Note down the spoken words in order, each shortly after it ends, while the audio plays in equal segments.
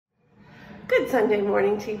Good Sunday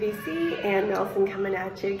morning, TBC. Ann Nelson coming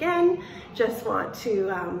at you again. Just want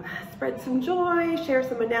to spread some joy, share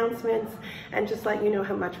some announcements, and just let you know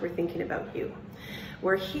how much we're thinking about you.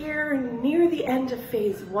 We're here near the end of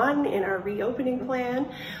phase 1 in our reopening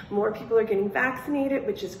plan. More people are getting vaccinated,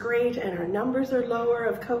 which is great, and our numbers are lower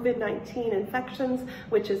of COVID-19 infections,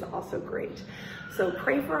 which is also great. So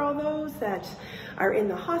pray for all those that are in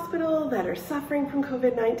the hospital, that are suffering from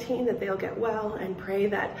COVID-19, that they'll get well, and pray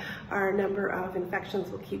that our number of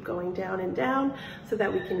infections will keep going down and down so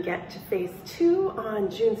that we can get to phase 2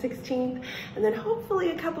 on June 16th. And then hopefully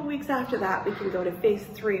a couple weeks after that, we can go to phase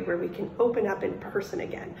 3 where we can open up in person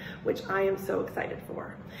again, which I am so excited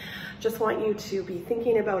for. Just want you to be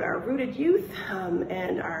thinking about our rooted youth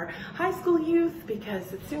and our high school youth,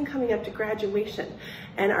 because it's soon coming up to graduation.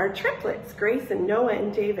 And our triplets, Grace and Noah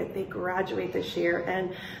and David, they graduate this year.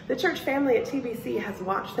 And the church family at TBC has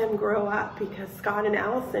watched them grow up, because Scott and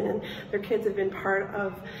Allison and their kids have been part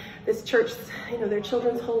of this church, their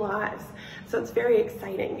children's whole lives. So it's very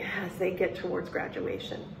exciting as they get towards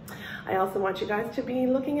graduation. I also want you guys to be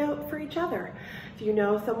looking out for each other. If you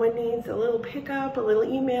know someone needs a little pickup, a little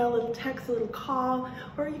email, a little text, a little call,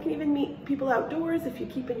 or you can even meet people outdoors if you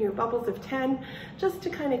keep in your bubbles of 10, just to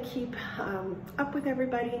kind of keep up with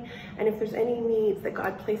everybody. And if there's any needs that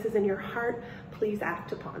God places in your heart, please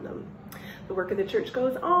act upon them. The work of the church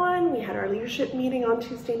goes on. We had our leadership meeting on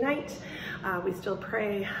Tuesday night. We still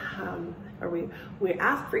pray, we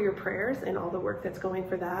ask for your prayers and all the work that's going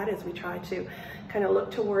for that, as we try to kind of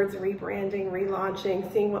look towards rebranding,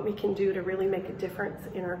 relaunching, seeing what we can do to really make a difference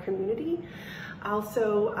in our community.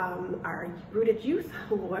 Also, our rooted youth,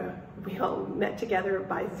 we all met together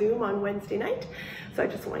by Zoom on Wednesday night. So I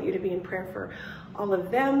just want you to be in prayer for all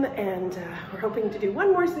of them, and we're hoping to do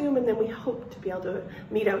one more Zoom, and then we hope to be able to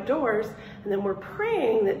meet outdoors. And then we're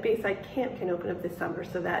praying that Bayside Camp can open up this summer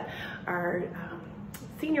so that our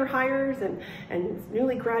senior hires and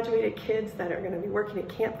newly graduated kids that are going to be working at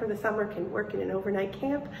camp for the summer can work in an overnight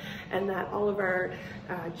camp, and that all of our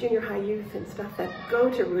junior high youth and stuff that go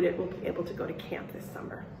to Rooted will be able to go to camp this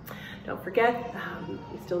summer. Don't forget,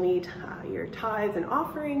 you still need your tithes and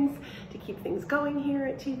offerings to keep things going here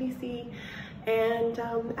at TBC. And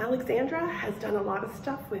Alexandra has done a lot of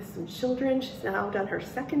stuff with some children. She's now done her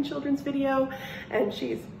second children's video, and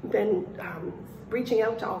she's been reaching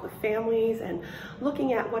out to all the families and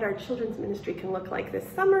looking at what our children's ministry can look like this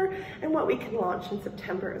summer and what we can launch in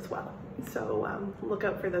September as well. So look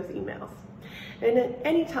out for those emails. And at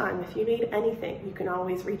any time, if you need anything, you can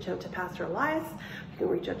always reach out to Pastor Elias, you can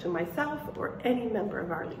reach out to myself, or any member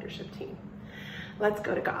of our leadership team. Let's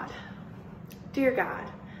go to God. Dear God,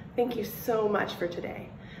 thank you so much for today.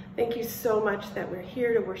 Thank you so much that we're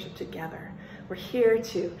here to worship together. We're here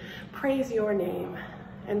to praise your name.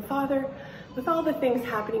 And Father, with all the things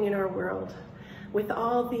happening in our world, with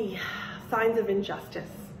all the signs of injustice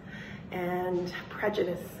and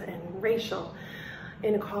prejudice and racial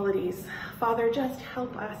inequalities, Father, just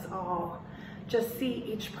help us all just see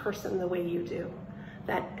each person the way you do,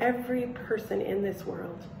 that every person in this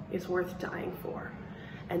world is worth dying for,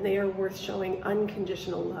 and they are worth showing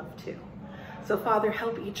unconditional love to. So Father,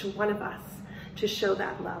 help each one of us to show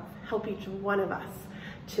that love. Help each one of us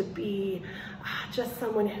to be just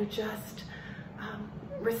someone who just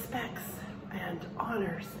respects and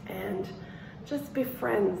honors and just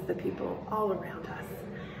befriends the people all around us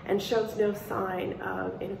and shows no sign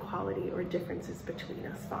of inequality or differences between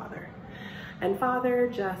us, Father. And Father,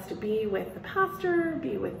 just be with the pastor,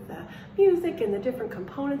 be with the music and the different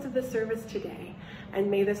components of the service today,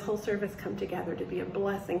 and may this whole service come together to be a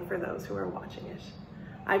blessing for those who are watching it.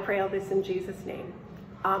 I pray all this in Jesus' name.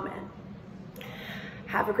 Amen.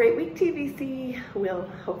 Have a great week, TBC. We'll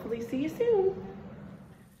hopefully see you soon.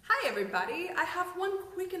 Hi everybody, I have one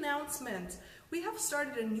quick announcement. We have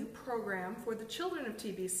started a new program for the children of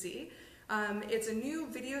TBC. It's a new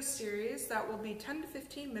video series that will be 10 to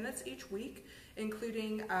 15 minutes each week,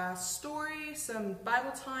 including a story, some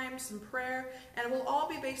Bible time, some prayer, and it will all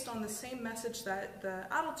be based on the same message that the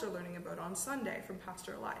adults are learning about on Sunday from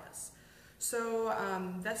Pastor Elias. So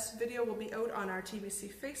this video will be out on our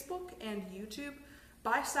TBC Facebook and YouTube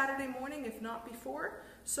by Saturday morning, if not before.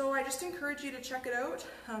 So I just encourage you to check it out,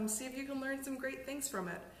 see if you can learn some great things from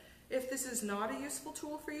it. If this is not a useful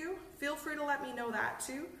tool for you, feel free to let me know that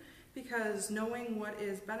too, because knowing what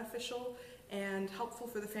is beneficial and helpful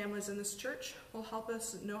for the families in this church will help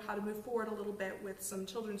us know how to move forward a little bit with some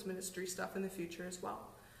children's ministry stuff in the future as well.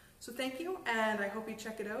 So thank you, and I hope you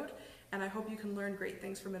check it out, and I hope you can learn great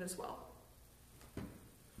things from it as well.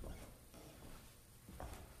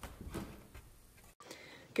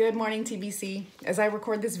 Good morning, TBC. As I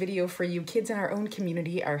record this video for you, kids in our own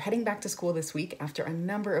community are heading back to school this week after a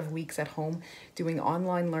number of weeks at home doing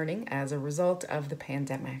online learning as a result of the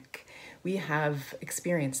pandemic. We have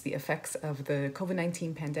experienced the effects of the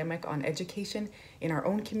COVID-19 pandemic on education in our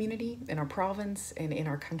own community, in our province, and in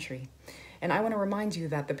our country. And I want to remind you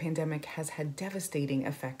that the pandemic has had devastating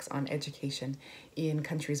effects on education in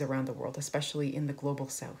countries around the world, especially in the global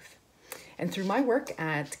south. And through my work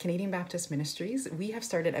at Canadian Baptist Ministries, we have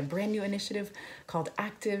started a brand new initiative called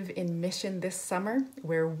Active in Mission this summer,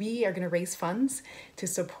 where we are going to raise funds to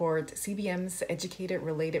support CBM's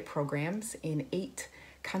educator-related programs in 8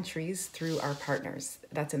 countries through our partners.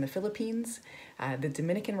 That's in the Philippines, the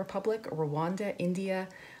Dominican Republic, Rwanda, India,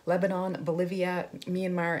 Lebanon, Bolivia,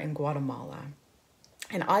 Myanmar, and Guatemala.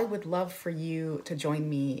 And I would love for you to join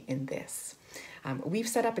me in this. We've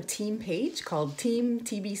set up a team page called Team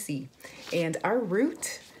TBC, and our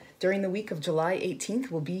route during the week of July 18th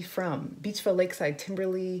will be from Beachville Lakeside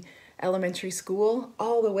Timberley Elementary School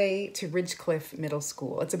all the way to Ridgecliff Middle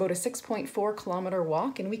School. It's about a 6.4 kilometer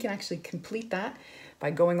walk, and we can actually complete that by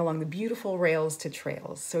going along the beautiful rails to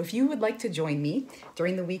trails. So if you would like to join me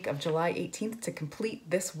during the week of July 18th to complete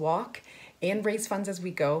this walk and raise funds as we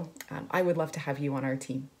go, I would love to have you on our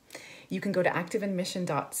team. You can go to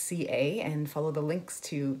activeinmission.ca and follow the links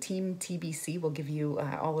to Team TBC. We'll give you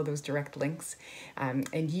all of those direct links.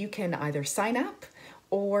 And you can either sign up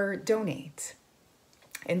or donate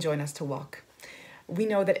and join us to walk. We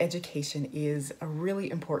know that education is a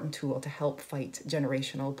really important tool to help fight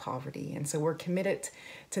generational poverty. And so we're committed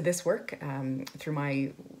to this work through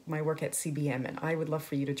my work at CBM. And I would love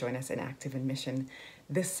for you to join us in Active in Mission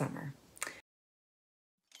this summer.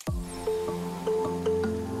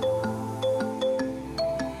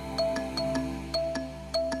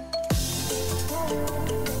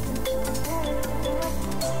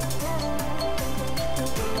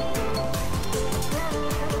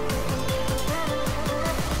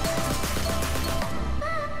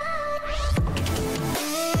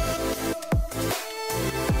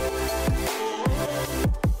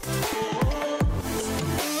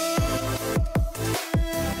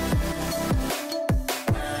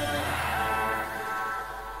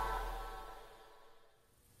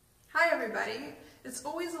 It's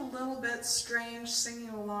always a little bit strange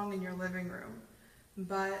singing along in your living room,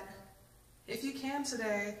 but if you can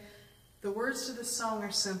today, the words to this song are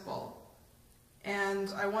simple,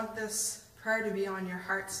 and I want this prayer to be on your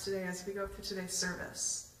hearts today as we go through today's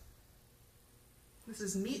service. This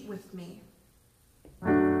is Meet With Me.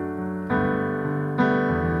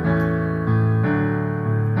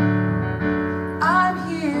 I'm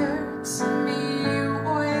here to meet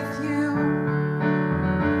with you.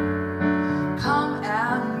 Come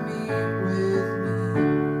and meet with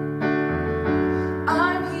me.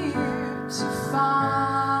 I'm here to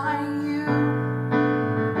find you.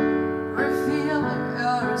 Reveal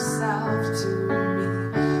yourself to me.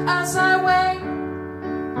 As I wait,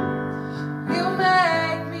 you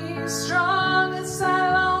make me strong as I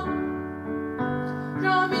long.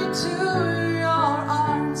 Draw me to your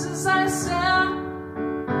arms as I stand.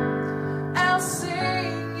 I'll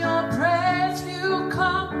sing your praise. You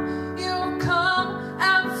come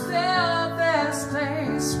and fill this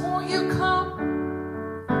place. Won't you come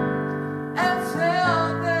and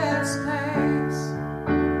fill this place?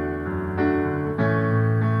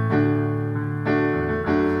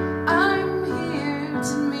 I'm here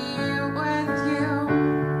to meet with you.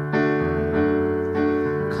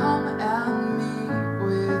 Come and meet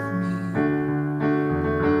with me.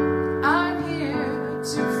 I'm here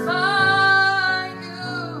to find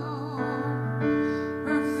you.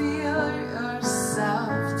 Reveal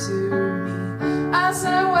yourself to me. As I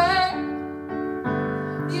wait,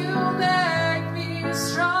 you make me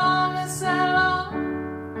strong as I long.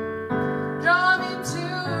 Draw me to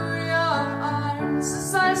your arms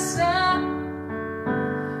as I stand.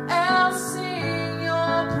 I'll sing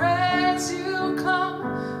your praise. You come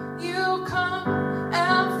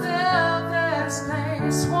and fill this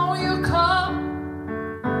place. Won't you come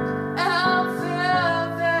and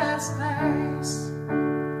fill this place?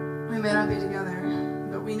 We may not be together,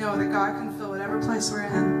 but we know that God can fill whatever place we're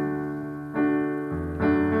in.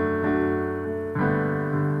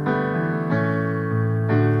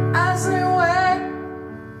 As I wait,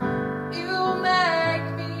 you make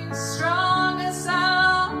me strong as I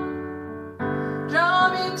long. Draw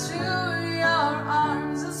me to your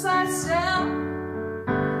arms as I stand.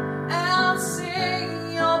 I'll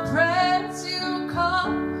sing your praise. You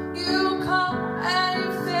come and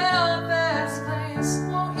you fill this place.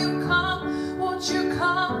 Won't you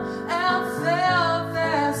come and fill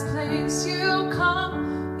this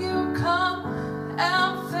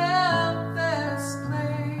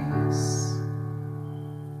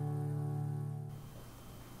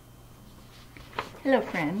Hello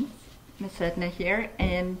friends, Miss Edna here,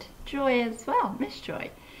 and Joy as well, Miss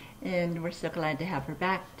Joy. And we're so glad to have her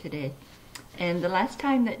back today. And the last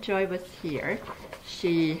time that Joy was here,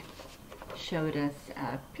 she showed us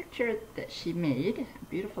a picture that she made, a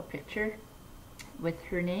beautiful picture with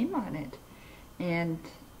her name on it. And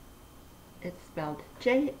it's spelled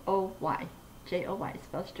J-O-Y. J-O-Y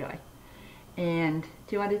spells joy. And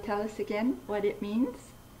do you want to tell us again what it means?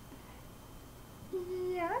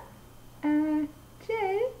 Yeah.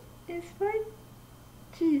 J is for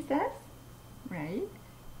Jesus, right?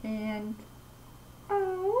 And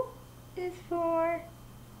O is for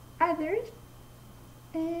others.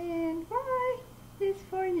 And Y is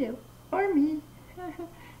for you, or me.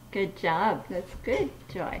 Good job. That's good,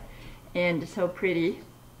 Joy. And so pretty.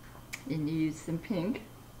 And you use some pink.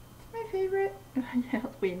 It's my favorite.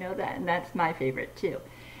 We know that, and that's my favorite too.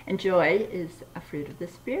 And joy is a fruit of the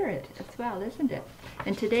Spirit as well, isn't it?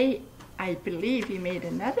 And today, I believe you made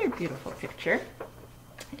another beautiful picture.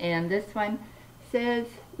 And this one says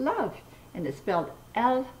love, and it's spelled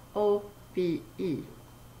L-O-V-E.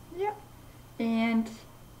 Yep. And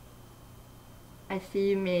I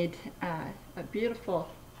see you made a beautiful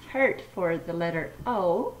heart for the letter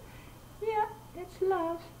O. Yeah, it's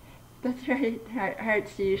love. That's right.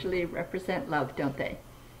 Hearts usually represent love, don't they?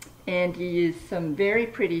 And you use some very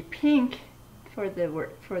pretty pink for the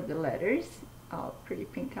letters. All pretty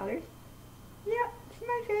pink colors. Yeah, it's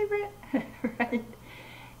my favorite. Right.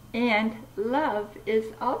 And love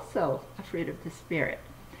is also a fruit of the Spirit.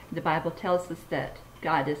 The Bible tells us that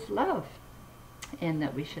God is love, and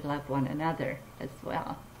that we should love one another as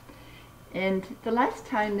well. And the last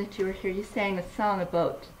time that you were here, you sang a song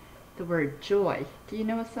about the word joy. Do you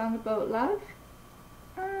know a song about love?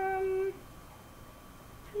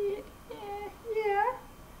 Yeah.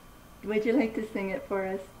 Would you like to sing it for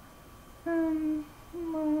us?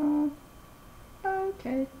 Well,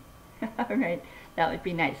 okay. All right, that would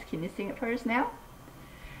be nice. Can you sing it for us now?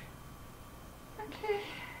 Okay.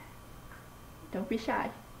 Don't be shy.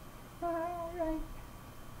 All right.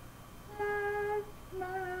 Love,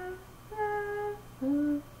 love, love,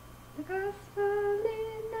 love. The gospel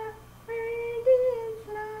in the word is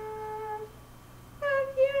love. Love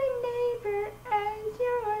your neighbor as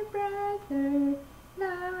your brother.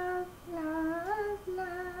 Love, love,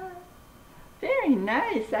 love. Very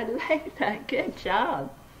nice. I like that. Good job.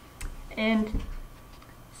 And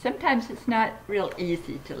sometimes it's not real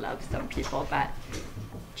easy to love some people, but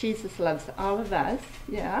Jesus loves all of us,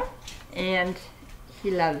 yeah, and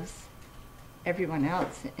he loves everyone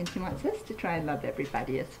else, and he wants us to try and love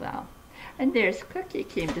everybody as well. And there's Cookie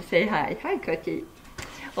came to say hi. Hi, Cookie.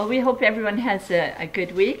 Well, we hope everyone has a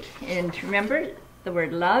good week, and remember the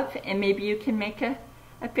word love, and maybe you can make a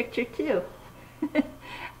picture too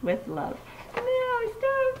with love. No,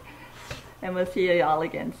 stop. And we'll see you all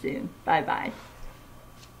again soon. Bye-bye.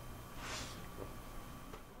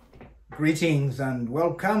 Greetings and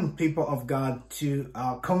welcome, people of God, to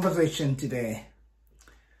our conversation today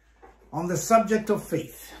on the subject of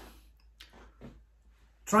faith,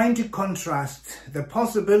 trying to contrast the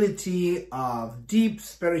possibility of deep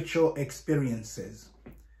spiritual experiences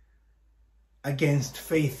against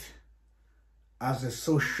faith as a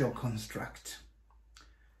social construct.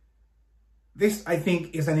 This, I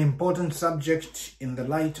think, is an important subject in the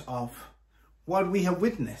light of what we have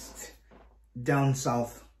witnessed down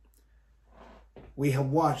south. We have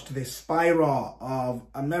watched the spiral of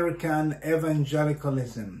American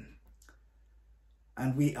evangelicalism,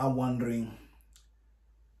 and we are wondering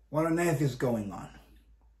what on earth is going on.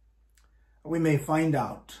 We may find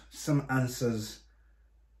out some answers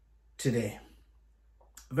today.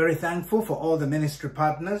 Very thankful for all the ministry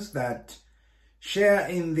partners that share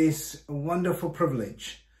in this wonderful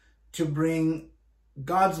privilege to bring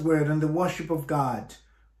God's word and the worship of God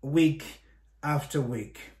week after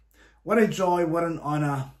week. What a joy, what an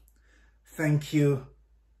honor. Thank you,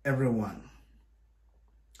 everyone.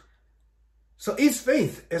 So is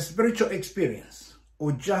faith a spiritual experience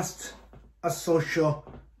or just a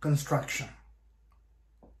social construction?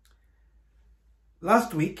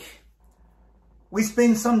 Last week, we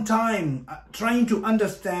spent some time trying to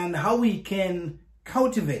understand how we can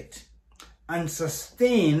cultivate and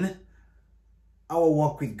sustain our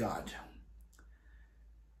walk with God.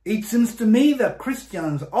 It seems to me that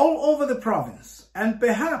Christians all over the province, and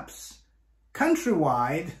perhaps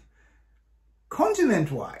countrywide,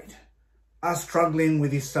 continent-wide, are struggling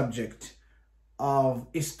with this subject of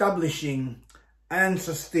establishing and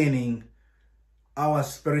sustaining our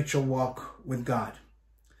spiritual walk with God.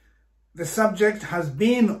 The subject has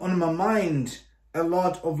been on my mind a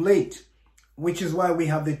lot of late, which is why we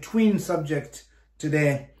have the twin subject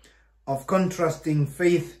today of contrasting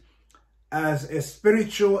faith as a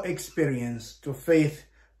spiritual experience to faith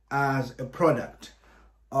as a product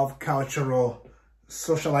of cultural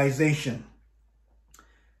socialization.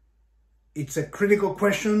 It's a critical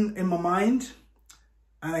question in my mind,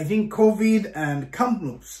 and I think COVID and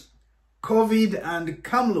Kamloops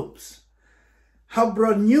have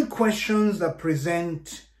brought new questions that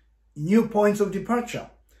present new points of departure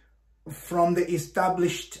from the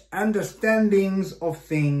established understandings of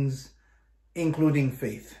things, including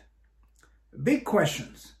faith. Big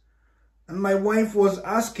questions. And my wife was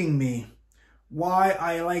asking me why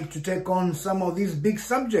I like to take on some of these big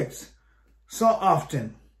subjects so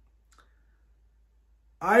often.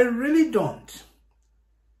 I really don't,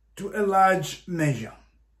 to a large measure.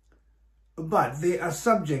 But they are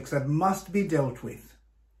subjects that must be dealt with.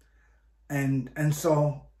 And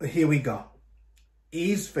so here we go.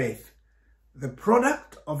 Is faith the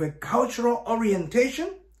product of a cultural orientation,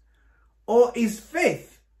 or is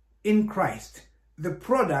faith in Christ the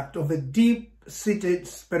product of a deep-seated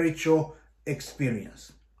spiritual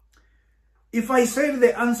experience? If I say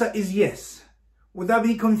the answer is yes, would that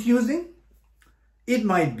be confusing? It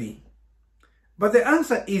might be. But the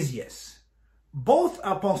answer is yes. Both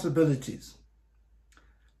are possibilities.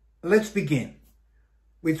 Let's begin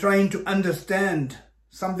with trying to understand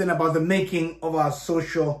something about the making of our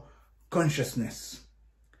social consciousness.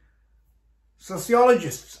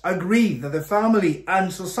 Sociologists agree that the family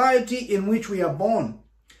and society in which we are born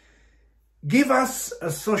give us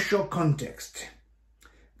a social context.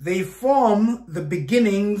 They form the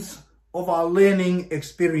beginnings of our learning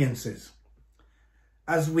experiences.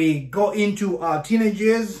 As we go into our teenage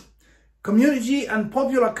years, community and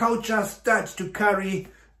popular culture start to carry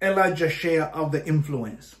a larger share of the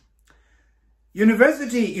influence.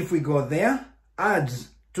 University, if we go there, adds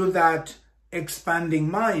to that expanding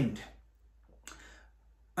mind.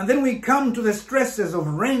 And then we come to the stresses of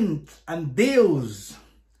rent and bills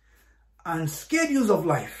and schedules of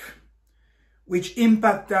life, which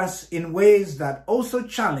impact us in ways that also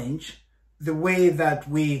challenge the way that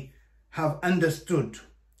we have understood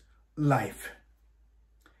life.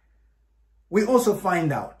 We also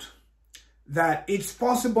find out that it's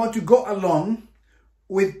possible to go along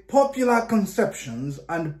with popular conceptions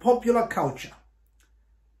and popular culture,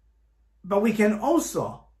 but we can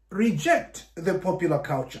also reject the popular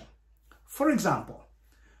culture. For example,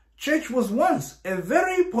 church was once a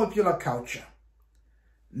very popular culture.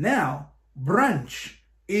 Now, brunch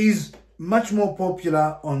is much more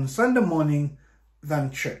popular on Sunday morning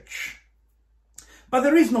than church. But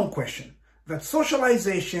there is no question that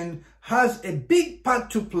socialization has a big part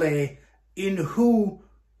to play in who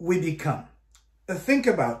we become. Think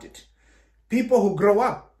about it. People who grow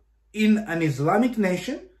up in an Islamic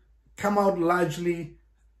nation come out largely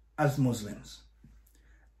as Muslims.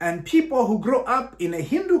 And people who grow up in a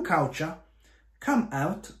Hindu culture come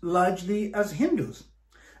out largely as Hindus,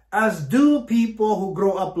 as do people who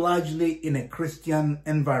grow up largely in a Christian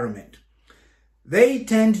environment. They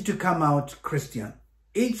tend to come out Christian.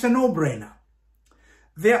 It's a no-brainer.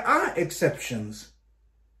 There are exceptions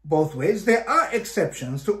both ways. There are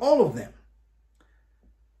exceptions to all of them.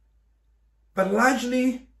 But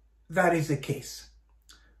largely, that is the case.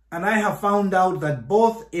 And I have found out that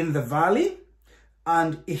both in the Valley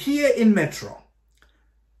and here in Metro,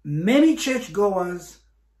 many churchgoers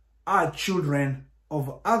are children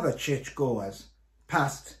of other churchgoers,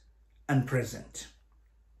 past and present.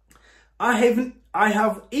 I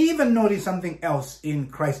have even noticed something else in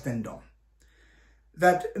Christendom,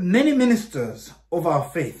 that many ministers of our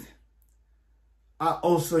faith are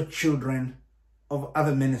also children of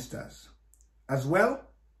other ministers, as well,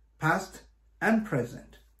 past and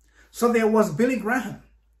present. So there was Billy Graham,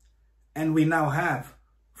 and we now have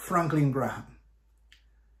Franklin Graham.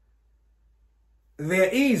 There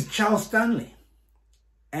is Charles Stanley,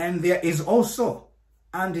 and there is also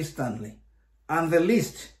Andy Stanley, and the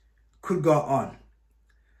list could go on.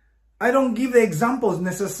 I don't give the examples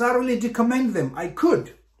necessarily to commend them. I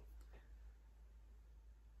could.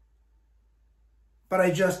 But I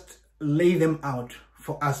just lay them out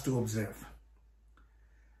for us to observe.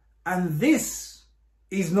 And this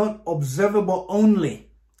is not observable only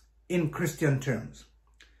in Christian terms.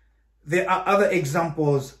 There are other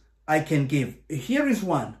examples I can give. Here is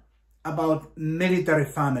one about military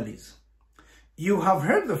families. You have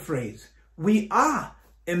heard the phrase, we are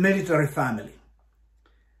a military family.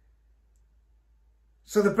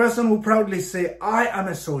 So the person will proudly say, I am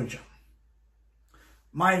a soldier.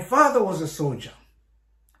 My father was a soldier.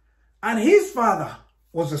 And his father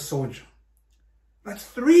was a soldier. That's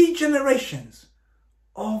 3 generations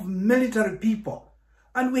of military people.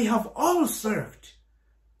 And we have all served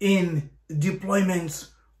in deployments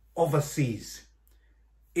overseas.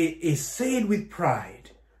 It is said with pride.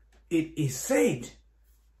 It is said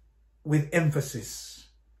with emphasis.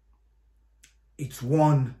 It's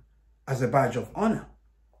worn as a badge of honor.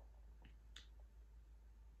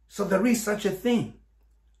 So there is such a thing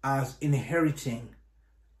as inheriting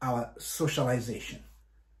our socialization.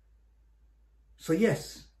 So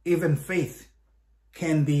yes, even faith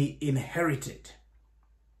can be inherited.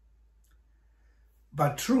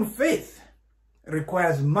 But true faith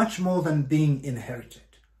requires much more than being inherited.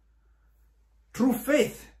 True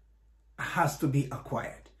faith has to be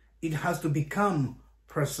acquired. It has to become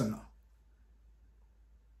personal.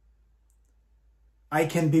 I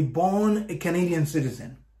can be born a Canadian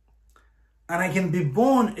citizen, and I can be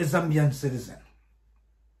born a Zambian citizen.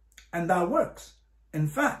 And that works. In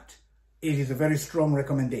fact, it is a very strong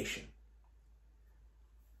recommendation.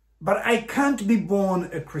 But I can't be born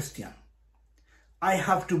a Christian. I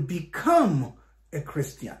have to become a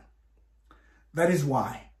Christian. That is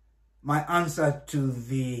why my answer to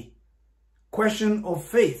the question of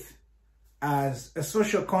faith as a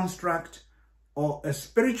social construct or a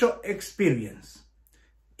spiritual experience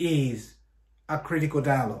is a critical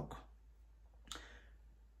dialogue.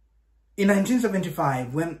 In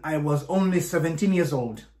 1975, when I was only 17 years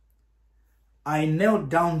old, I knelt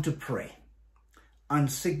down to pray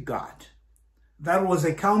and seek God. That was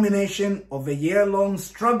a culmination of a year-long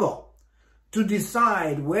struggle to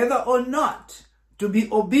decide whether or not to be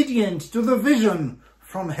obedient to the vision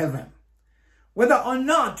from heaven, whether or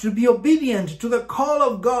not to be obedient to the call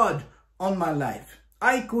of God on my life.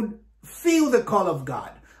 I could feel the call of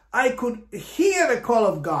God. I could hear the call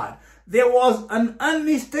of God. There was an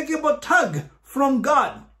unmistakable tug from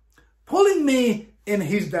God pulling me in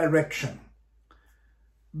his direction.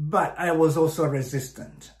 But I was also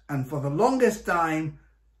resistant. And for the longest time,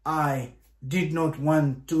 I did not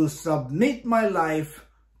want to submit my life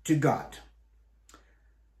to God.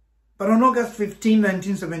 But on August 15,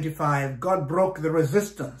 1975, God broke the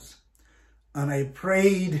resistance. And I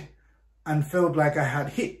prayed and felt like I had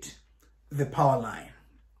hit the power line.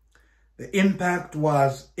 The impact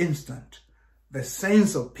was instant. The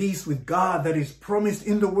sense of peace with God that is promised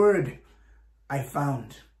in the Word, I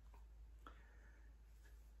found.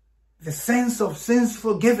 The sense of sins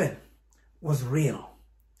forgiven was real.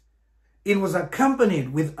 It was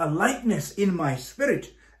accompanied with a lightness in my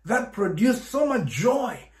spirit that produced so much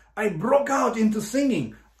joy. I broke out into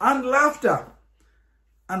singing and laughter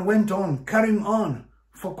and went on, carrying on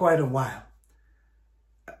for quite a while.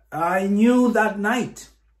 I knew that night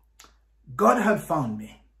God had found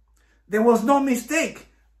me. There was no mistake.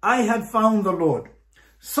 I had found the Lord.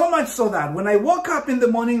 So much so that when I woke up in the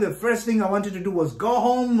morning, the first thing I wanted to do was go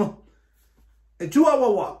home, a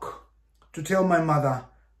 2-hour walk, to tell my mother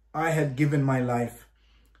I had given my life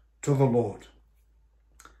to the Lord.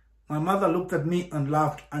 My mother looked at me and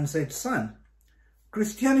laughed and said, "Son,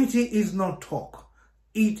 Christianity is not talk.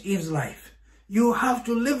 It is life. You have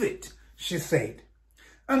to live it," she said.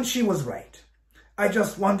 And she was right. I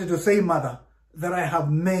just wanted to say, Mother, that I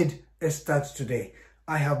have made a start today.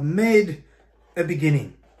 I have made a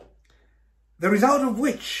beginning. The result of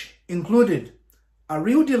which included a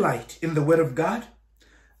real delight in the Word of God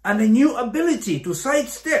and a new ability to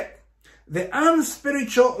sidestep the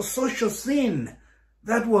unspiritual social scene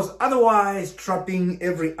that was otherwise trapping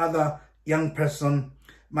every other young person,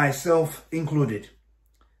 myself included.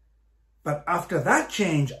 But after that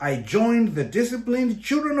change, I joined the disciplined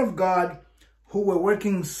children of God who were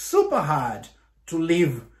working super hard to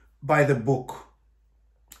live by the book.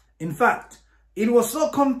 In fact, it was so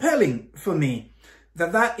compelling for me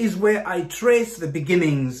that that is where I trace the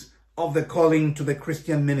beginnings of the calling to the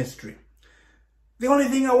Christian ministry. The only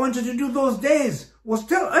thing I wanted to do those days was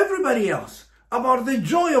tell everybody else about the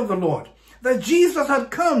joy of the Lord, that Jesus had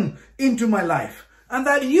come into my life, and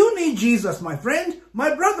that you need Jesus, my friend,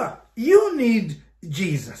 my brother. You need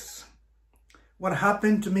Jesus. What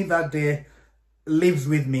happened to me that day lives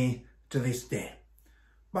with me to this day.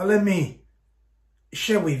 But let me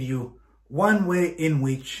share with you one way in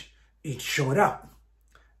which it showed up.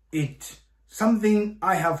 It's something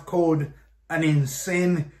I have called an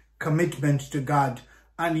insane commitment to God.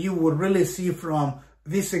 And you will really see from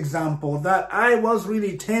this example that I was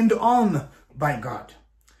really turned on by God.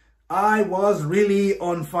 I was really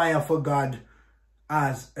on fire for God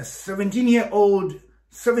as a 18-year-old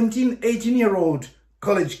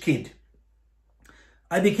college kid.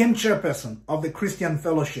 I became chairperson of the Christian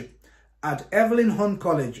Fellowship at Evelyn Hone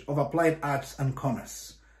College of Applied Arts and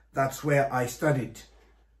Commerce. That's where I studied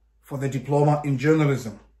for the diploma in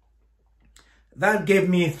journalism. That gave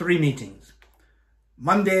me 3 meetings.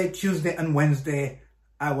 Monday, Tuesday, and Wednesday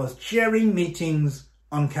I was chairing meetings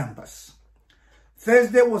on campus.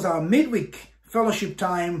 Thursday was our midweek fellowship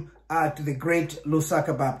time at the Great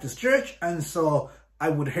Lusaka Baptist Church, and so I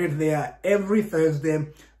would head there every Thursday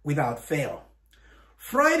without fail.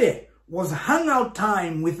 Friday was hangout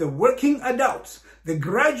time with the working adults, the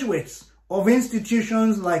graduates of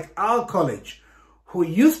institutions like our college, who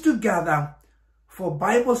used to gather for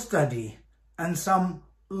Bible study and some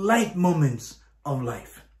light moments of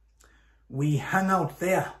life. We hang out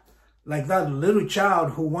there like that little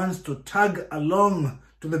child who wants to tag along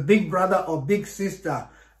to the big brother or big sister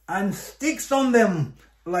and sticks on them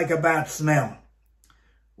like a bad smell.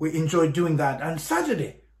 We enjoyed doing that. And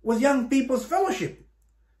Saturday was young people's fellowship.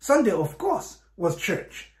 Sunday, of course, was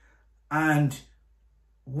church. And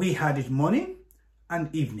we had it morning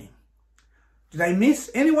and evening. Did I miss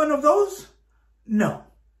any one of those? No.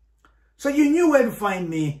 So you knew where to find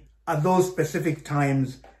me at those specific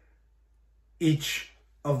times each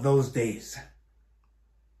of those days.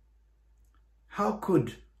 How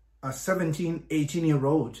could a 17,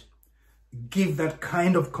 18-year-old give that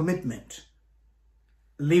kind of commitment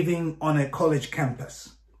living on a college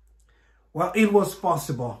campus? Well, it was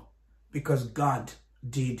possible because God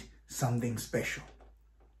did something special.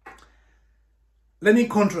 Let me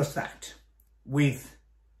contrast that with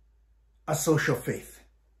a social faith.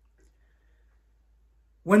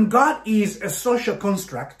 When God is a social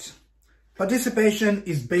construct, participation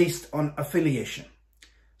is based on affiliation.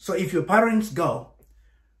 So if your parents go,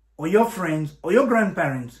 or your friends, or your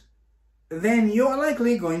grandparents, then you are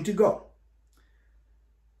likely going to go.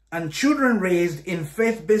 And children raised in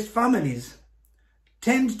faith-based families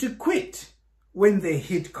tend to quit when they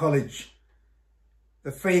hit college.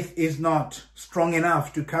 The faith is not strong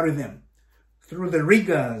enough to carry them through the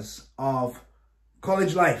rigors of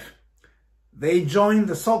college life. They join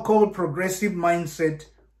the so-called progressive mindset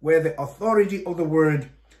where the authority of the word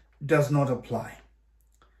does not apply.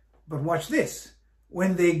 But watch this.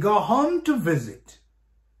 When they go home to visit,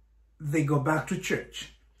 they go back to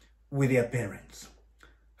church with their parents.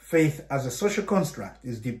 Faith as a social construct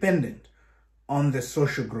is dependent on the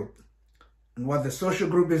social group. And what the social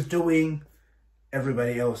group is doing,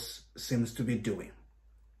 everybody else seems to be doing.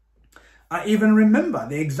 I even remember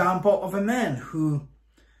the example of a man who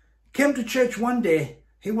came to church one day.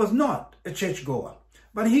 He was not a churchgoer,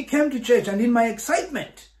 but he came to church, and in my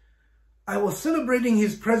excitement, I was celebrating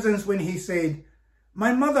his presence when he said,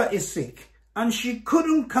 "My mother is sick and she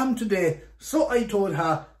couldn't come today, so I told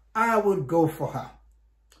her I would go for her."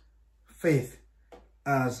 Faith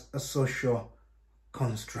as a social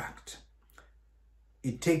construct.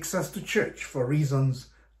 It takes us to church for reasons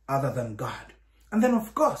other than God. And then,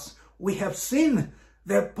 of course, we have seen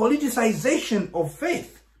the politicization of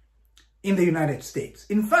faith in the United States.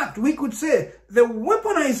 In fact, we could say the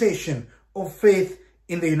weaponization of faith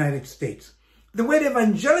in the United States. The word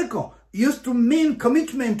evangelical used to mean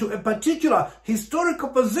commitment to a particular historical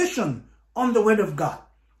position on the word of God,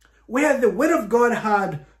 where the word of God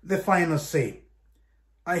had the final say.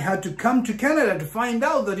 I had to come to Canada to find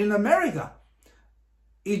out that in America,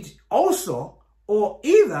 it also, or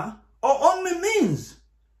either, or only means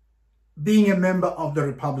being a member of the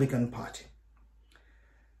Republican Party.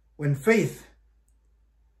 When faith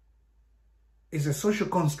is a social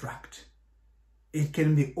construct, it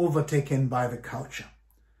can be overtaken by the culture.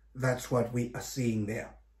 That's what we are seeing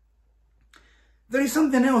there. There is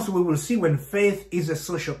something else we will see when faith is a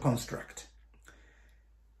social construct.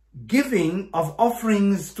 Giving of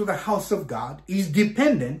offerings to the house of God is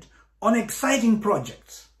dependent on exciting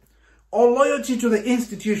projects or loyalty to the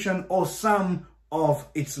institution or some of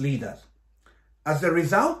its leaders. As a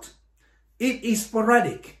result, it is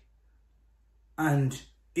sporadic and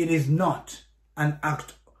it is not an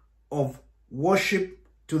act of worship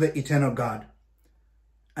to the eternal God.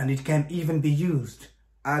 And it can even be used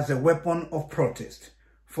as a weapon of protest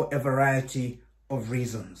for a variety of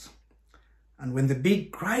reasons. And when the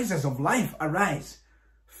big crises of life arise,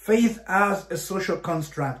 faith as a social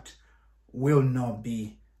construct will not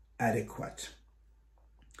be adequate.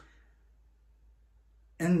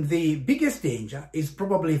 And the biggest danger is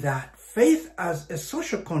probably that faith as a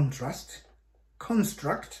social construct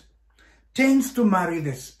tends to marry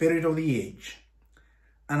the spirit of the age.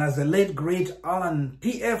 And as the late great Alan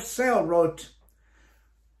P.F. Sale wrote,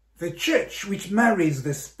 the church which marries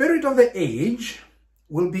the spirit of the age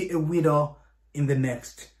will be a widow in the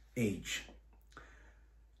next age.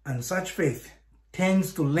 And such faith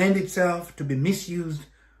tends to lend itself to be misused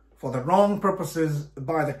for the wrong purposes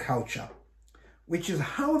by the culture, which is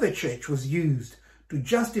how the church was used to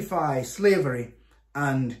justify slavery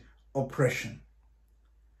and oppression.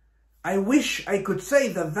 I wish I could say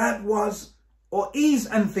that that was or is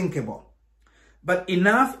unthinkable. But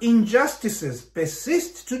enough injustices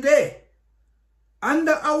persist today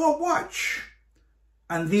under our watch,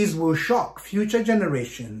 and these will shock future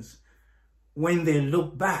generations when they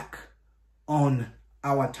look back on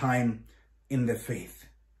our time in the faith.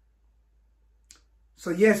 So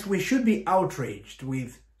yes, we should be outraged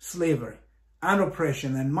with slavery and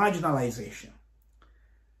oppression and marginalization,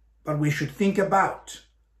 but we should think about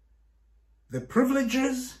the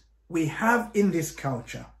privileges we have in this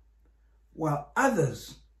culture while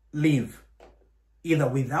others live either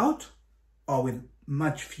without or with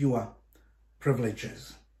much fewer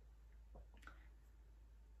privileges.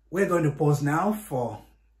 We're going to pause now for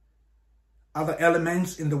other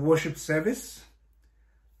elements in the worship service,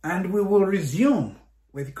 and we will resume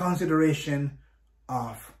with consideration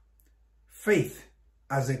of faith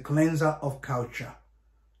as a cleanser of culture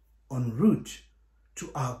en route to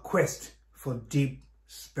our quest for deep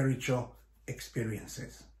spiritual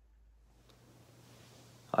experiences.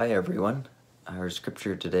 Hi everyone. Our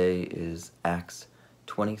scripture today is Acts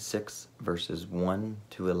 26 verses 1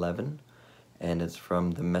 to 11, and it's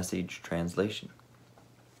from the Message translation.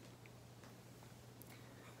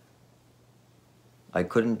 I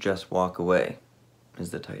couldn't just walk away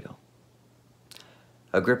is the title.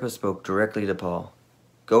 Agrippa spoke directly to Paul.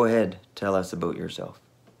 Go ahead, tell us about yourself.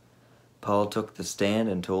 Paul took the stand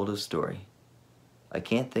and told his story. I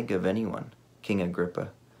can't think of anyone, King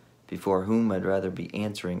Agrippa, before whom I'd rather be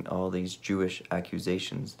answering all these Jewish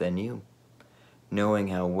accusations than you, knowing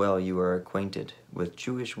how well you are acquainted with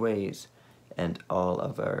Jewish ways and all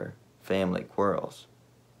of our family quarrels.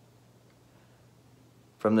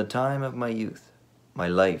 From the time of my youth, my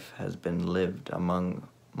life has been lived among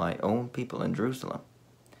my own people in Jerusalem.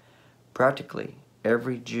 Practically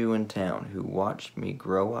every Jew in town who watched me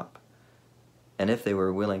grow up, and if they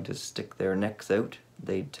were willing to stick their necks out,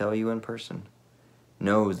 they'd tell you in person,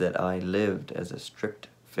 knows that I lived as a strict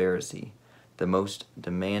Pharisee, the most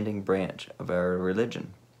demanding branch of our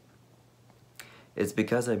religion. It's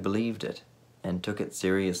because I believed it and took it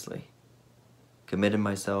seriously, committed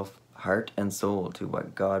myself heart and soul to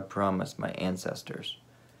what God promised my ancestors.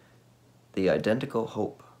 The identical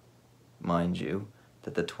hope, mind you,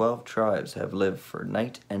 that the 12 tribes have lived for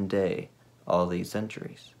night and day all these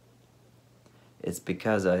centuries. It's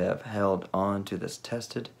because I have held on to this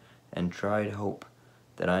tested and tried hope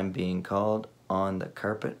that I'm being called on the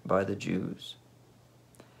carpet by the Jews.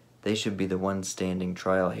 They should be the ones standing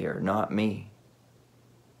trial here, not me.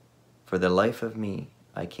 For the life of me,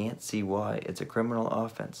 I can't see why it's a criminal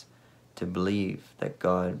offense to believe that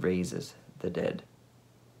God raises the dead.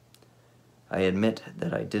 I admit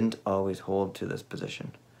that I didn't always hold to this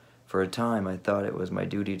position. For a time I thought it was my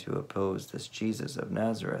duty to oppose this Jesus of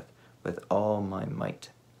Nazareth with all my might.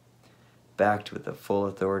 Backed with the full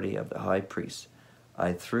authority of the high priest,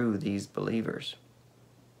 I threw these believers,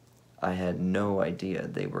 I had no idea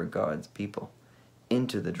they were God's people,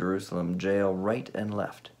 into the Jerusalem jail right and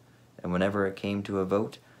left, and whenever it came to a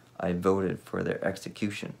vote, I voted for their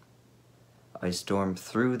execution. I stormed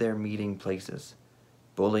through their meeting places,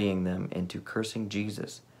 bullying them into cursing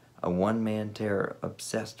Jesus, a one-man terror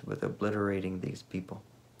obsessed with obliterating these people.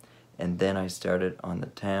 And then I started on the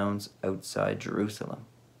towns outside Jerusalem.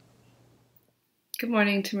 Good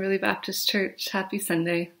morning, Timberley Baptist Church. Happy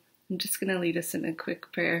Sunday. I'm just going to lead us in a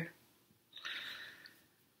quick prayer.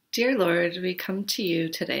 Dear Lord, we come to you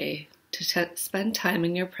today to spend time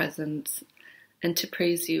in your presence and to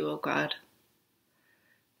praise you, O God.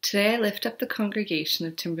 Today I lift up the congregation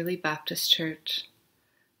of Timberley Baptist Church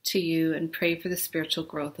to you and pray for the spiritual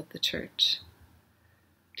growth of the church.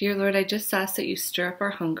 Dear Lord, I just ask that you stir up our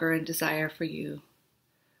hunger and desire for you.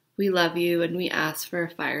 We love you and we ask for a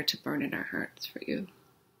fire to burn in our hearts for you.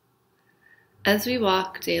 As we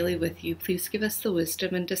walk daily with you, please give us the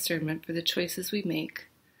wisdom and discernment for the choices we make,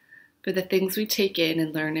 for the things we take in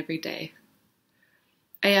and learn every day.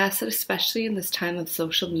 I ask that especially in this time of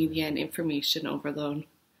social media and information overload,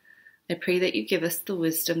 I pray that you give us the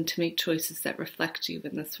wisdom to make choices that reflect you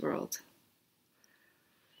in this world.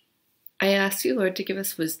 I ask you, Lord, to give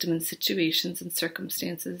us wisdom in situations and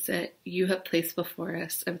circumstances that you have placed before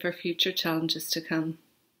us and for future challenges to come.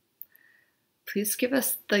 Please give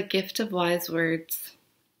us the gift of wise words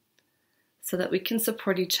so that we can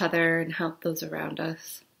support each other and help those around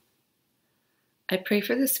us. I pray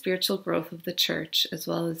for the spiritual growth of the church as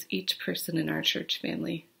well as each person in our church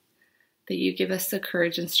family, that you give us the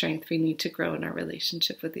courage and strength we need to grow in our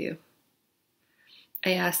relationship with you.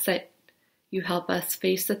 I ask that you help us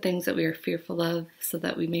face the things that we are fearful of so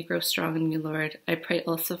that we may grow strong in you, Lord. I pray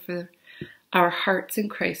also for our hearts in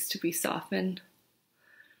Christ to be softened.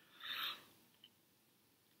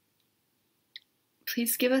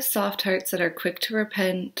 Please give us soft hearts that are quick to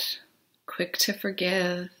repent, quick to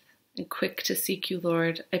forgive, and quick to seek you,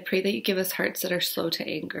 Lord. I pray that you give us hearts that are slow to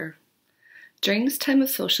anger. During this time of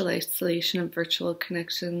social isolation and virtual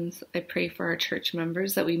connections, I pray for our church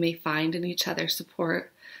members that we may find in each other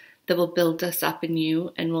support that will build us up in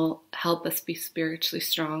you and will help us be spiritually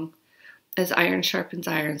strong. As iron sharpens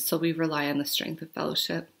iron, so we rely on the strength of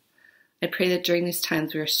fellowship. I pray that during these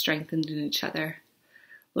times we are strengthened in each other.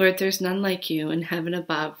 Lord, there's none like you in heaven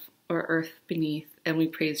above or earth beneath, and we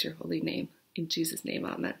praise your holy name. In Jesus' name,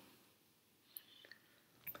 amen.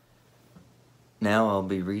 Now I'll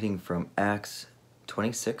be reading from Acts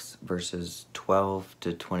 26, verses 12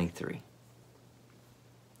 to 23.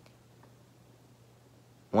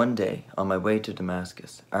 One day, on my way to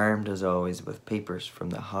Damascus, armed as always with papers from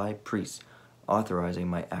the high priest authorizing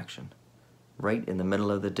my action, right in the middle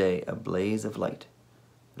of the day, a blaze of light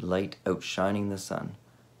outshining the sun,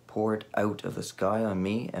 poured out of the sky on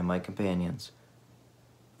me and my companions.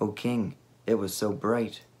 O King, it was so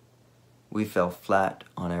bright, we fell flat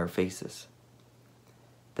on our faces.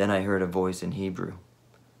 Then I heard a voice in Hebrew,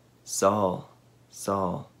 Saul,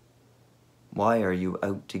 Saul, why are you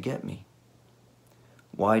out to get me?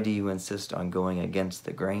 Why do you insist on going against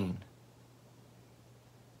the grain?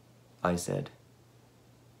 I said,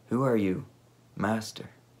 Who are you, Master?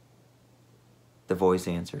 The voice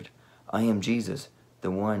answered, I am Jesus, the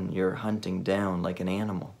one you're hunting down like an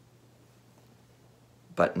animal.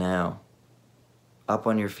 But now, up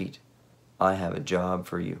on your feet, I have a job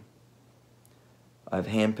for you. I've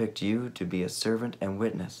handpicked you to be a servant and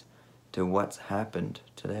witness to what's happened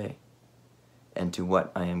today and to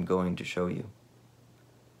what I am going to show you.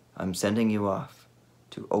 I'm sending you off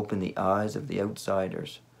to open the eyes of the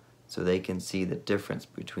outsiders so they can see the difference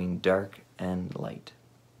between dark and light,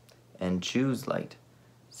 and choose light,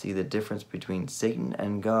 see the difference between Satan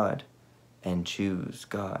and God, and choose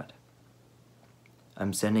God.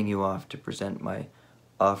 I'm sending you off to present my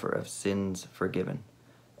offer of sins forgiven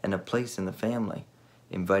and a place in the family,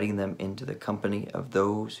 inviting them into the company of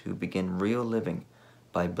those who begin real living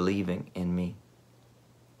by believing in me.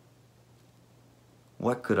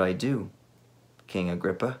 What could I do, King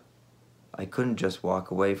Agrippa? I couldn't just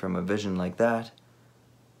walk away from a vision like that.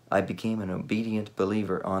 I became an obedient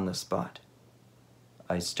believer on the spot.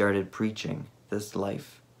 I started preaching this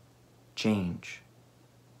life change,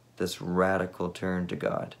 this radical turn to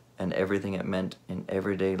God and everything it meant in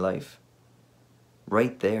everyday life,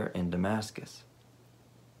 right there in Damascus.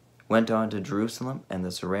 Went on to Jerusalem and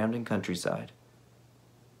the surrounding countryside,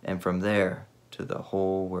 and from there to the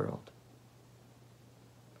whole world.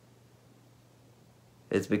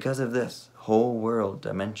 It's because of this whole world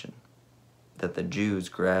dimension that the Jews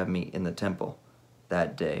grabbed me in the temple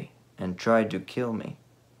that day and tried to kill me.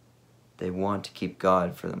 They want to keep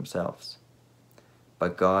God for themselves.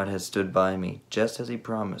 But God has stood by me just as he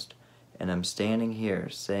promised, and I'm standing here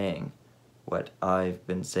saying what I've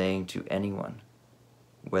been saying to anyone,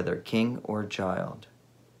 whether king or child,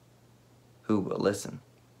 who will listen.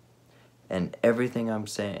 And everything I'm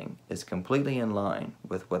saying is completely in line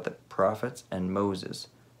with what the prophets and Moses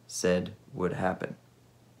said would happen.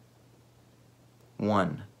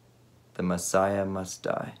 1. The Messiah must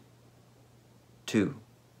die. 2.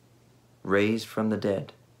 Raised from the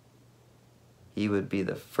dead. He would be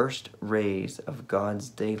the first rays of God's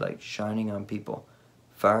daylight shining on people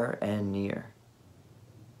far and near.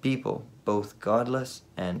 People both godless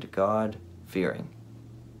and God-fearing.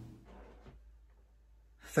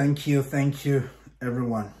 Thank you,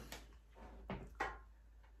 everyone.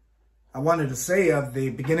 I wanted to say at the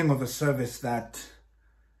beginning of the service that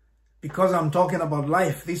because I'm talking about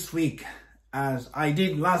life this week, as I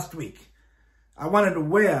did last week, I wanted to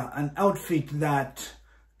wear an outfit that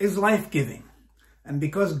is life-giving. And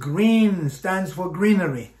because green stands for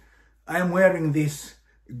greenery, I am wearing this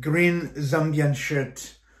green Zambian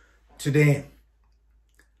shirt today.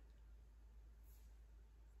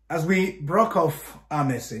 As we broke off our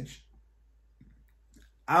message,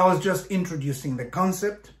 I was just introducing the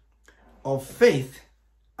concept of faith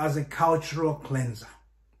as a cultural cleanser.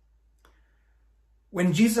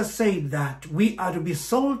 When Jesus said that we are to be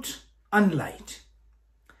salt and light,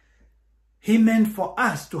 he meant for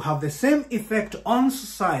us to have the same effect on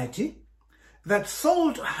society that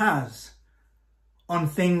salt has on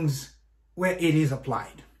things where it is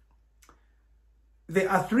applied. There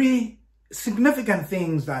are three significant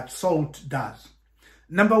things that salt does.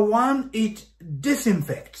 Number one, it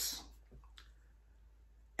disinfects.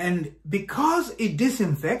 And because it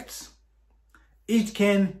disinfects, it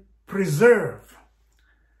can preserve.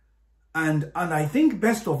 And I think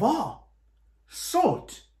best of all,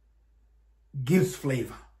 salt gives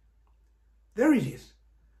flavor. There it is.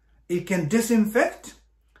 It can disinfect,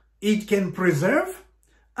 it can preserve,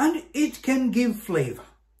 and it can give flavor.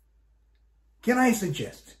 Can I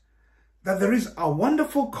suggest that there is a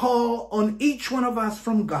wonderful call on each one of us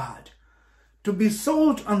from God to be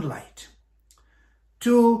salt and light,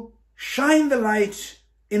 to shine the light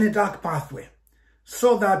in a dark pathway,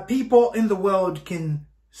 so that people in the world can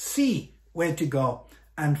see where to go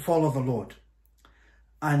and follow the Lord.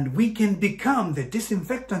 And we can become the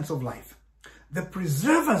disinfectants of life, the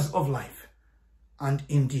preservers of life, and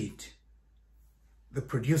indeed, the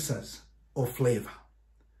producers of flavor.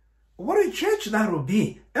 What a church that will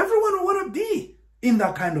be. Everyone will want to be in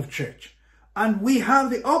that kind of church. And we have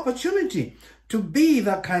the opportunity to be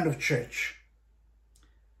that kind of church.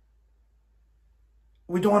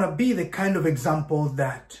 We don't want to be the kind of example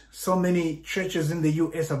that so many churches in the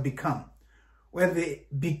US have become, where they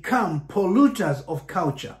become polluters of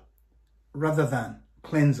culture rather than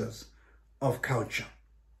cleansers of culture.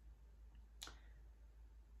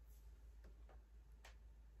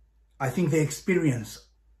 I think the experience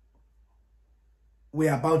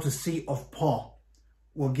we're about to see of Paul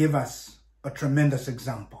will give us a tremendous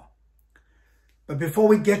example. But before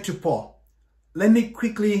we get to Paul, let me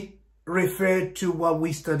quickly refer to what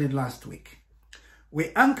we studied last week.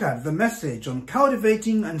 We anchored the message on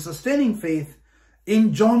cultivating and sustaining faith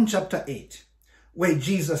in John chapter 8, where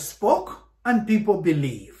Jesus spoke and people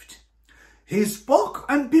believed. He spoke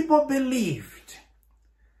and people believed.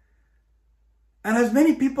 And as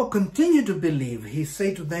many people continue to believe, he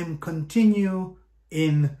said to them, continue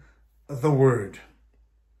in the word.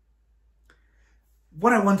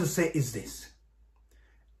 What I want to say is this.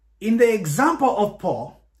 In the example of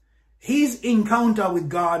Paul, his encounter with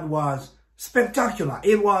God was spectacular.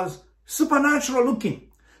 It was supernatural looking.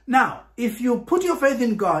 Now, if you put your faith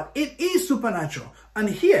in God, it is supernatural. And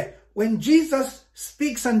here, when Jesus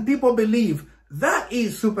speaks and people believe, that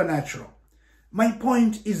is supernatural. My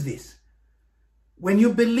point is this. When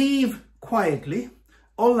you believe quietly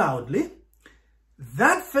or loudly,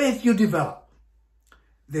 that faith you develop,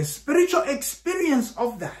 the spiritual experience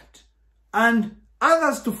of that, and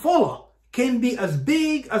others to follow can be as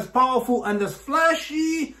big, as powerful, and as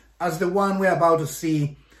flashy as the one we're about to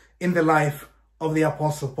see in the life of the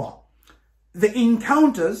Apostle Paul. The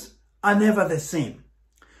encounters are never the same.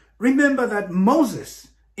 Remember that Moses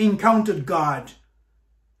encountered God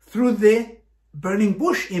through the burning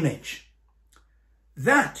bush image.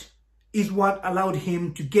 That is what allowed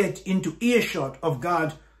him to get into earshot of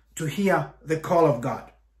God, to hear the call of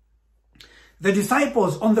God. The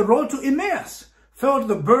disciples on the road to Emmaus felt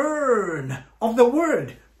the burn of the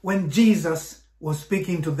word when Jesus was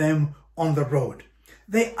speaking to them on the road.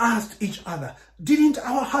 They asked each other, didn't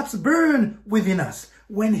our hearts burn within us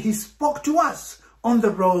when he spoke to us on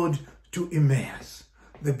the road to Emmaus?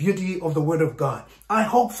 The beauty of the word of God. I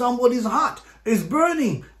hope somebody's heart is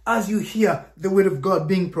burning as you hear the word of God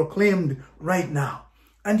being proclaimed right now.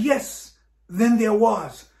 And yes, then there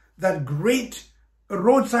was that great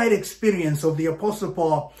roadside experience of the Apostle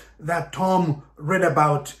Paul that Tom read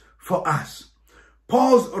about for us.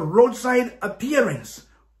 Paul's roadside appearance,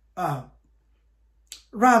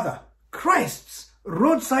 Christ's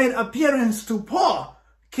roadside appearance to Paul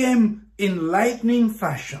came in lightning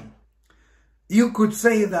fashion. You could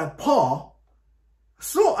say that Paul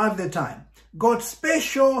saw at the time got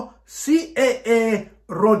special CAA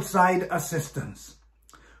roadside assistance.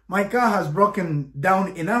 My car has broken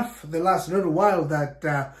down enough the last little while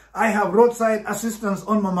that I have roadside assistance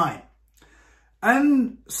on my mind.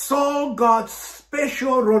 And Saul got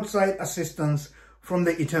special roadside assistance from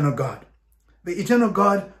the eternal God. The eternal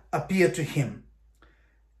God appeared to him.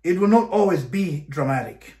 It will not always be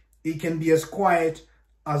dramatic. It can be as quiet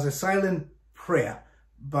as a silent prayer.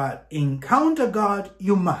 But encounter God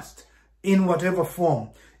you must, in whatever form,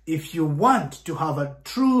 if you want to have a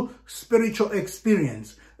true spiritual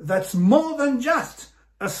experience that's more than just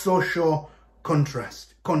a social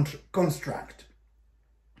construct.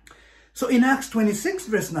 So in Acts 26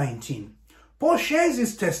 verse 19, Paul shares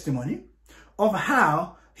his testimony of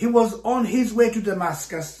how he was on his way to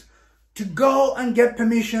Damascus to go and get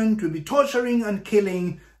permission to be torturing and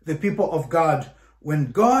killing the people of God,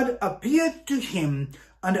 when God appeared to him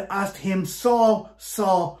and asked him, Saul,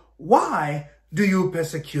 Saul, why do you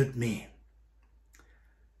persecute me?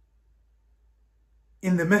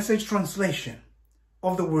 In the Message translation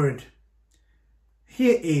of the word,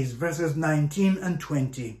 here is verses 19 and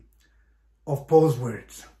 20 of Paul's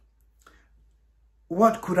words.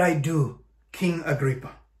 What could I do, King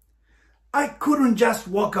Agrippa? I couldn't just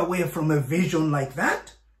walk away from a vision like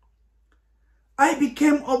that. I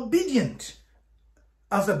became obedient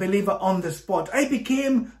as a believer on the spot. I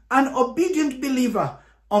became an obedient believer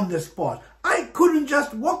on the spot. I couldn't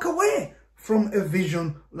just walk away from a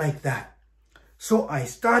vision like that. So I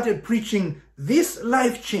started preaching this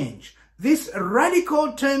life change, this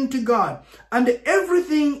radical turn to God, and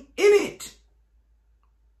everything in it,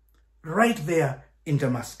 right there in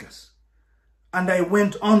Damascus. And I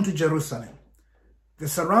went on to Jerusalem, the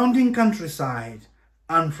surrounding countryside,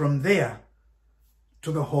 and from there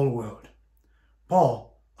to the whole world.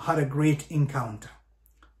 Paul had a great encounter.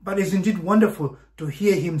 But isn't it wonderful to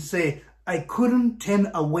hear him say, I couldn't turn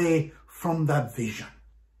away from that vision?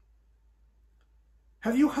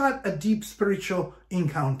 Have you had a deep spiritual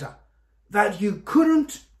encounter that you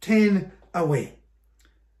couldn't turn away?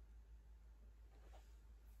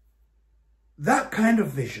 That kind of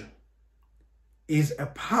vision is a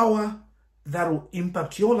power that will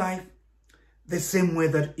impact your life the same way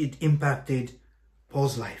that it impacted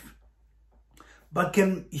Paul's life. But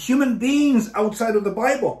can human beings outside of the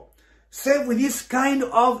Bible save with this kind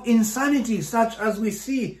of insanity such as we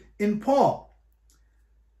see in Paul?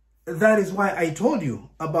 That is why I told you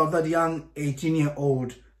about that young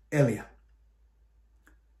 18-year-old earlier.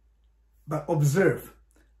 But observe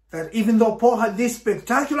that even though Paul had this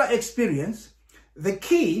spectacular experience, the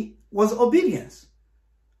key was obedience.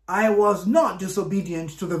 I was not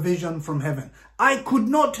disobedient to the vision from heaven. I could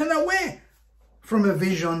not turn away from a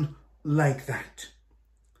vision like that.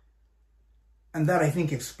 And that, I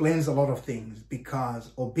think, explains a lot of things,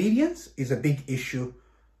 because obedience is a big issue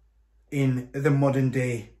in the modern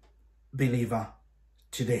day believer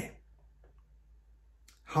today.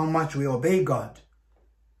 How much we obey God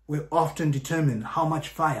will often determine how much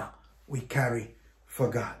fire we carry for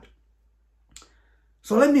God.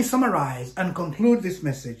 So let me summarize and conclude this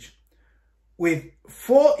message with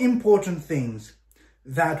 4 important things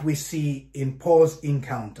that we see in Paul's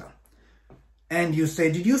encounter. And you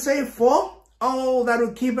say, did you say 4? Oh, that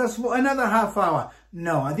will keep us for another half hour.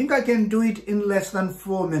 No, I think I can do it in less than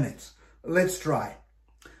 4 minutes. Let's try.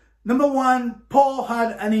 Number 1, Paul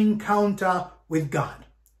had an encounter with God.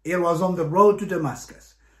 It was on the road to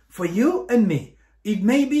Damascus. For you and me, it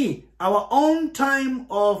may be our own time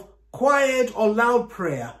of quiet or loud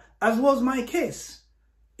prayer, as was my case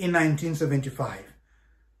in 1975.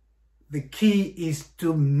 The key is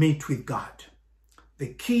to meet with God.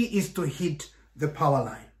 The key is to hit the power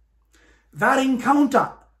line. That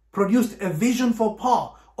encounter produced a vision for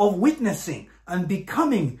Paul of witnessing and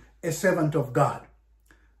becoming a servant of God.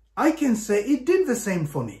 I can say it did the same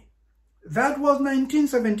for me. That was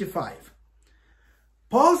 1975.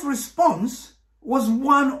 Paul's response was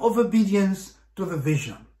one of obedience to the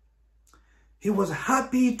vision. He was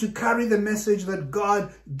happy to carry the message that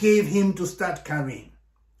God gave him to start carrying.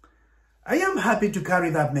 I am happy to carry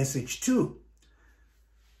that message too.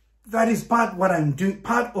 That is part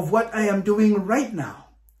of what I am doing right now,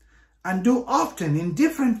 and do often in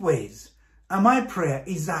different ways. And my prayer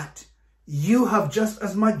is that you have just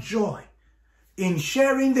as much joy in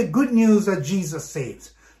sharing the good news that Jesus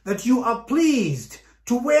saves, that you are pleased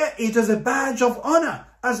to wear it as a badge of honor,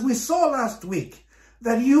 as we saw last week,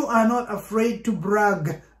 that you are not afraid to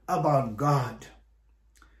brag about God.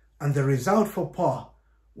 And the result for Paul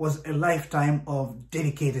was a lifetime of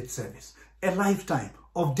dedicated service. A lifetime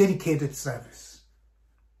of dedicated service.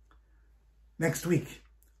 Next week,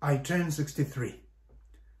 I turn 63.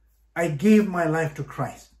 I gave my life to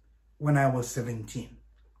Christ when I was 17.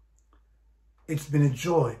 It's been a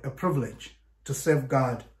joy, a privilege to serve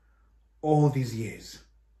God all these years.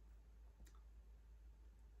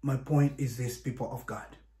 My point is this, people of God.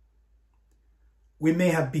 We may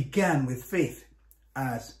have begun with faith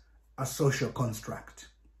as a social construct.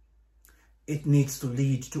 It needs to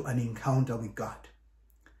lead to an encounter with God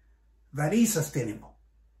that is sustainable.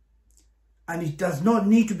 And it does not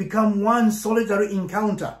need to become one solitary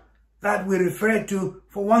encounter that we refer to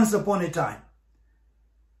for once upon a time.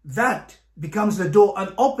 That becomes the door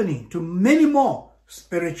and opening to many more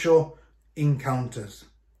spiritual encounters.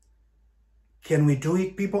 Can we do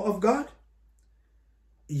it, people of God?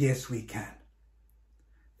 Yes, we can.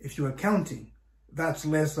 If you are counting, that's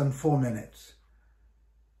less than 4 minutes.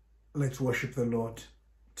 Let's worship the Lord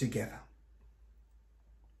together.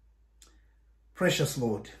 Precious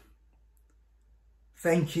Lord,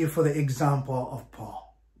 thank you for the example of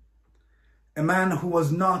Paul, a man who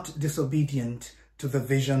was not disobedient to the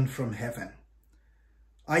vision from heaven.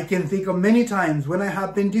 I can think of many times when I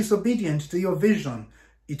have been disobedient to your vision,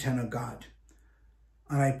 eternal God,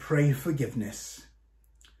 and I pray forgiveness.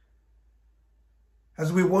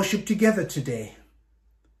 As we worship together today,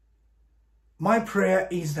 my prayer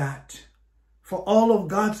is that for all of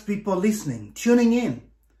God's people listening, tuning in,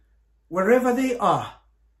 wherever they are,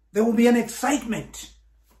 There will be an excitement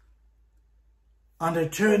and a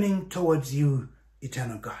turning towards you,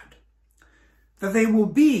 eternal God. That there will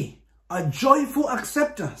be a joyful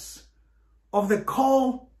acceptance of the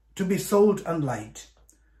call to be salt and light,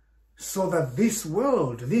 so that this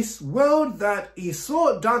world that is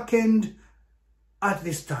so darkened at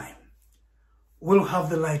this time, will have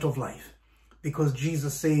the light of life, because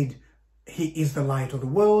Jesus said he is the light of the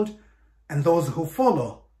world, and those who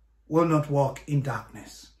follow will not walk in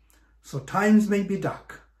darkness. So times may be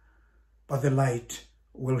dark, but the light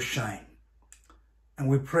will shine. And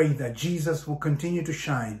we pray that Jesus will continue to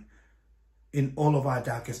shine in all of our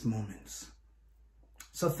darkest moments.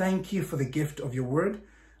 So thank you for the gift of your word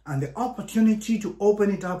and the opportunity to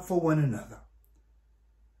open it up for one another.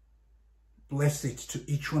 Bless it to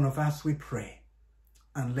each one of us, we pray,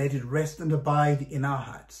 and let it rest and abide in our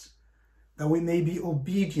hearts, that we may be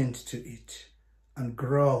obedient to it and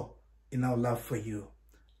grow in our love for you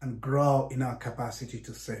and grow in our capacity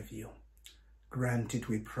to serve you. Grant it,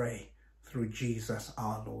 we pray, through Jesus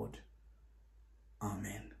our Lord.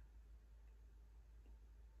 Amen.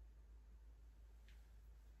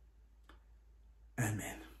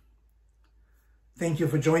 Amen. Thank you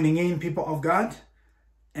for joining in, people of God.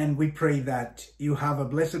 And we pray that you have a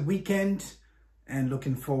blessed weekend, and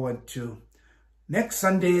looking forward to next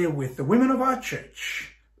Sunday with the women of our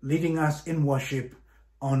church leading us in worship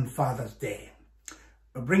on Father's Day.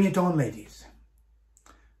 Bring it on, ladies.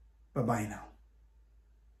 Bye-bye now.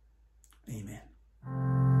 Amen.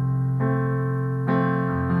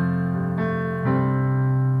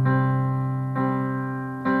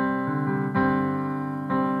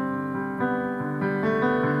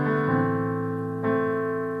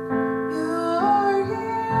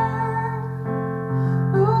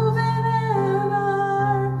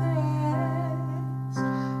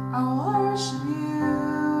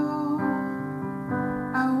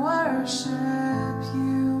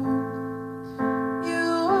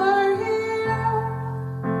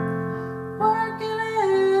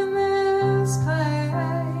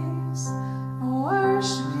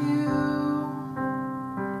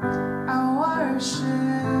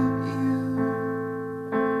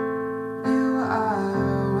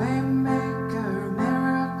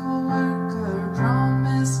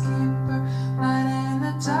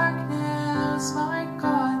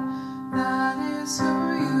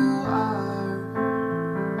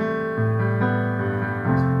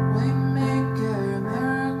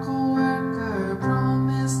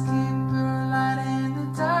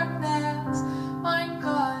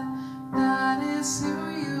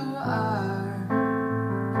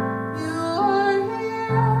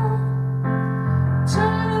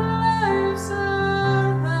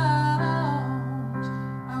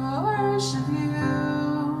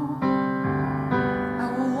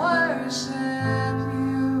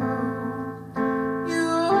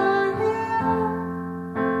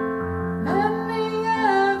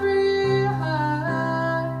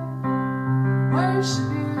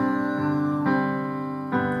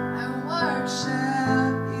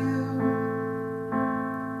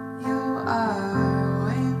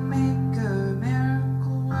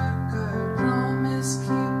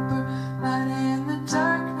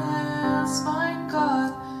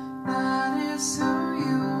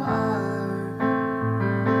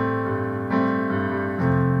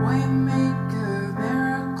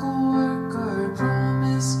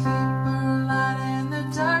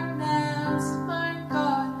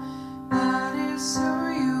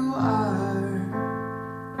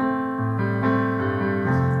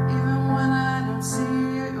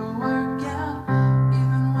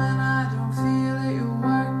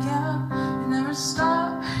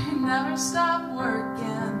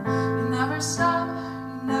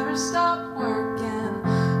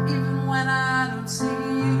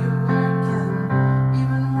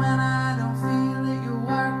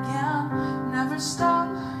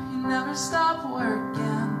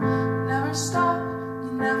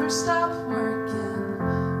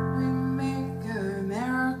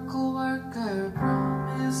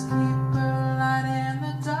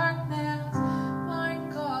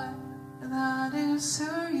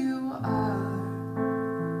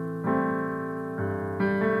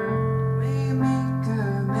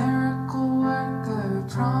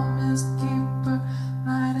 From